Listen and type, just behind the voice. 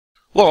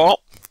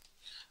Well,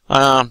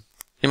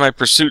 in my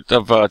pursuit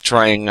of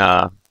trying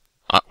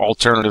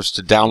alternatives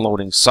to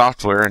downloading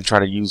software and try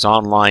to use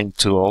online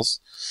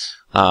tools,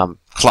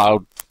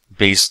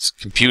 cloud-based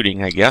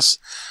computing, I guess,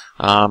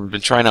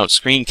 been trying out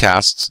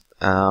screencasts,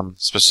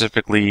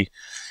 specifically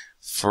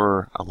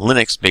for a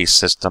Linux-based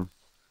system,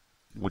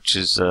 which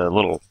is a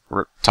little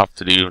tough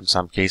to do in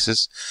some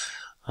cases.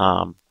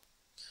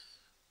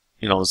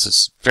 This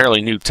is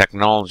fairly new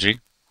technology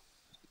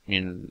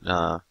in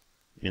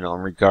in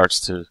regards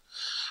to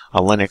a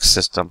Linux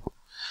system.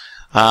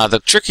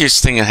 The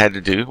trickiest thing I had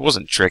to do, it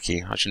wasn't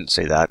tricky, I shouldn't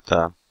say that.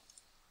 You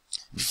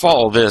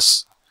follow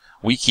this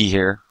wiki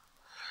here,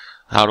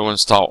 how to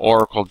install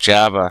Oracle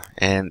Java,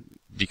 and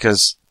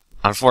because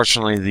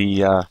unfortunately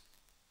the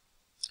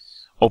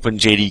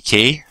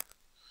OpenJDK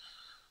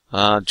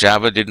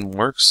Java didn't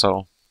work,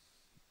 so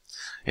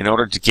in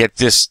order to get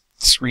this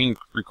screen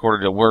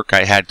recorder to work,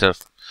 I had to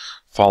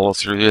follow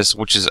through this,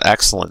 which is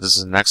excellent. This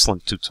is an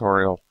excellent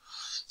tutorial,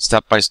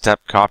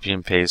 step-by-step copy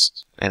and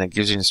paste, and it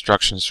gives you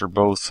instructions for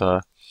both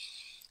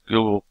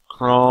Google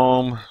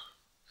Chrome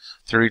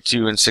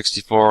 32 and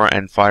 64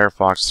 and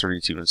Firefox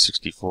 32 and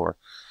 64,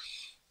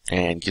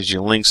 and gives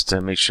you links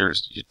to make sure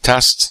you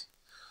test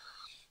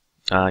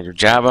your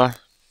Java,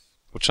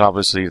 which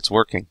obviously it's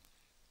working.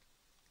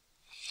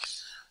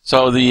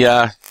 So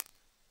the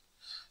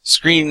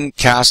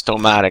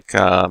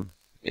Screencast-O-Matic,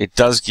 it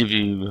does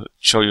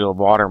show you a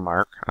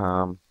watermark.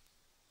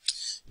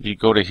 If you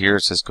go to here,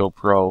 it says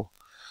GoPro,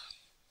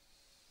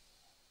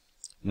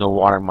 no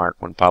watermark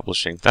when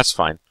publishing. That's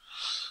fine.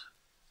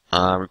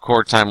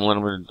 Record time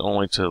limited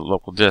only to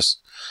local disk.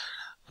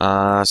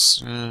 I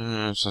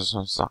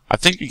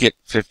think you get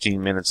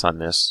 15 minutes on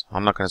this.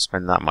 I'm not going to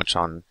spend that much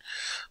on,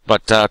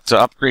 but to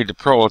upgrade to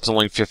Pro, it's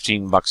only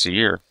 $15 a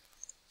year.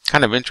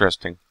 Kind of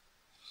interesting.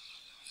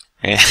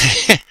 And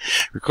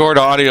record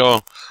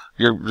audio,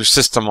 your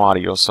system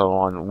audio, so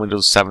on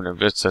Windows 7 or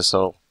Vista,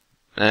 so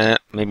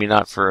maybe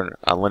not for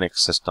a Linux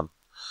system,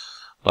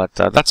 but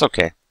that's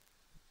okay.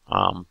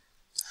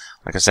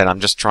 Like I said, I'm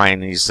just trying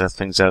these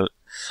things out.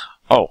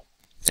 Oh,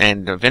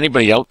 and if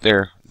anybody out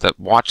there that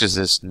watches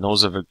this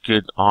knows of a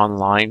good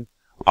online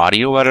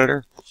audio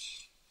editor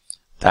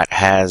that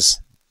has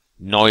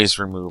noise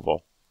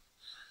removal,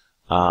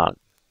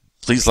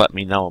 please let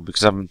me know,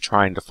 because I've been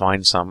trying to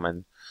find some,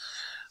 and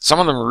some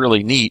of them are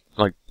really neat,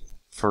 like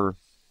for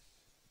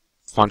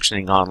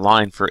functioning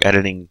online for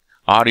editing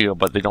audio,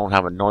 but they don't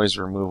have a noise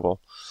removal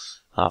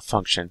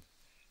function.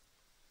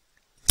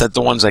 That's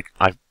the ones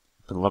I've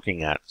been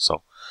looking at.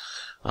 So,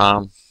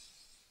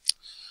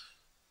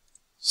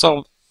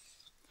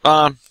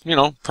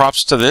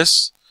 props to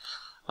this.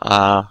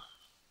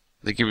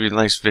 They give you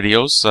nice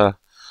videos.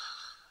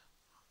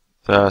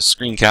 The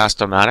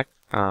Screencast-O-Matic,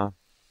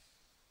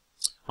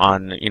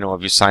 on,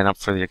 if you sign up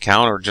for the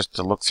account or just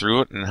to look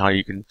through it and how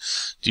you can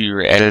do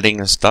your editing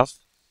and stuff.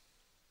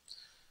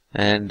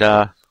 And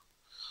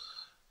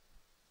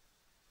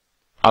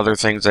other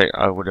things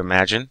I would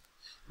imagine.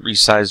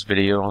 Resized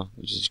video,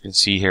 which as you can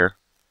see here.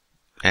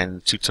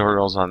 And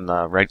tutorials on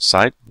the right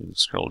side. You can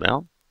scroll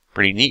down.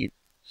 Pretty neat.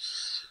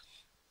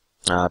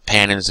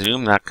 Pan and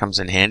zoom, that comes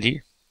in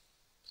handy.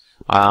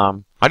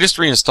 I just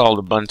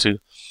reinstalled Ubuntu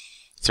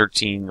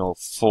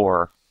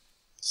 13.04,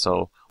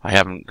 so I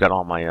haven't got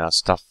all my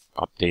stuff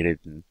updated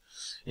and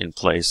in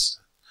place.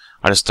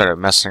 I just started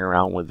messing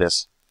around with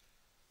this.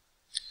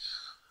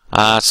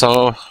 There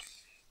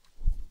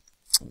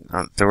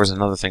was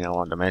another thing I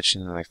wanted to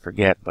mention and I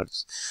forget, but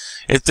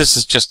this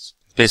is just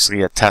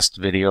basically a test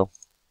video.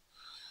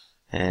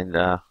 And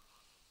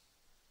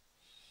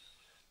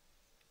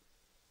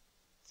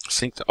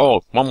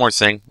one more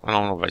thing. I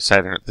don't know if I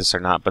said this or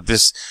not, but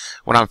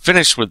when I'm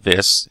finished with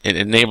this, it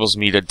enables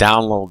me to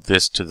download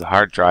this to the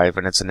hard drive,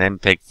 and it's an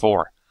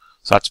MPEG-4,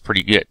 so that's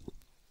pretty good.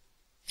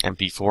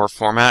 MP4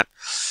 format.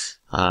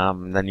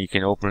 Then you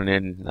can open it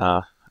in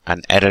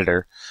an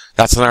editor.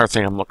 That's another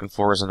thing I'm looking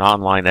for, is an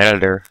online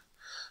editor,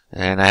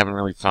 and I haven't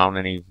really found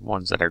any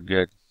ones that are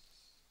good,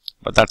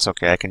 but that's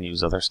okay. I can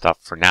use other stuff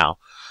for now.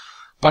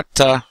 But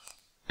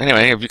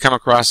anyway, if you come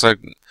across a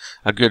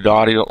good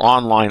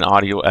online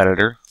audio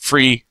editor,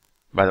 free,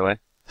 by the way,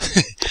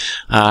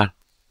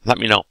 let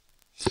me know.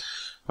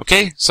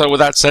 Okay, so with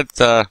that said,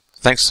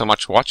 thanks so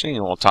much for watching,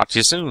 and we'll talk to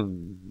you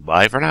soon.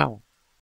 Bye for now.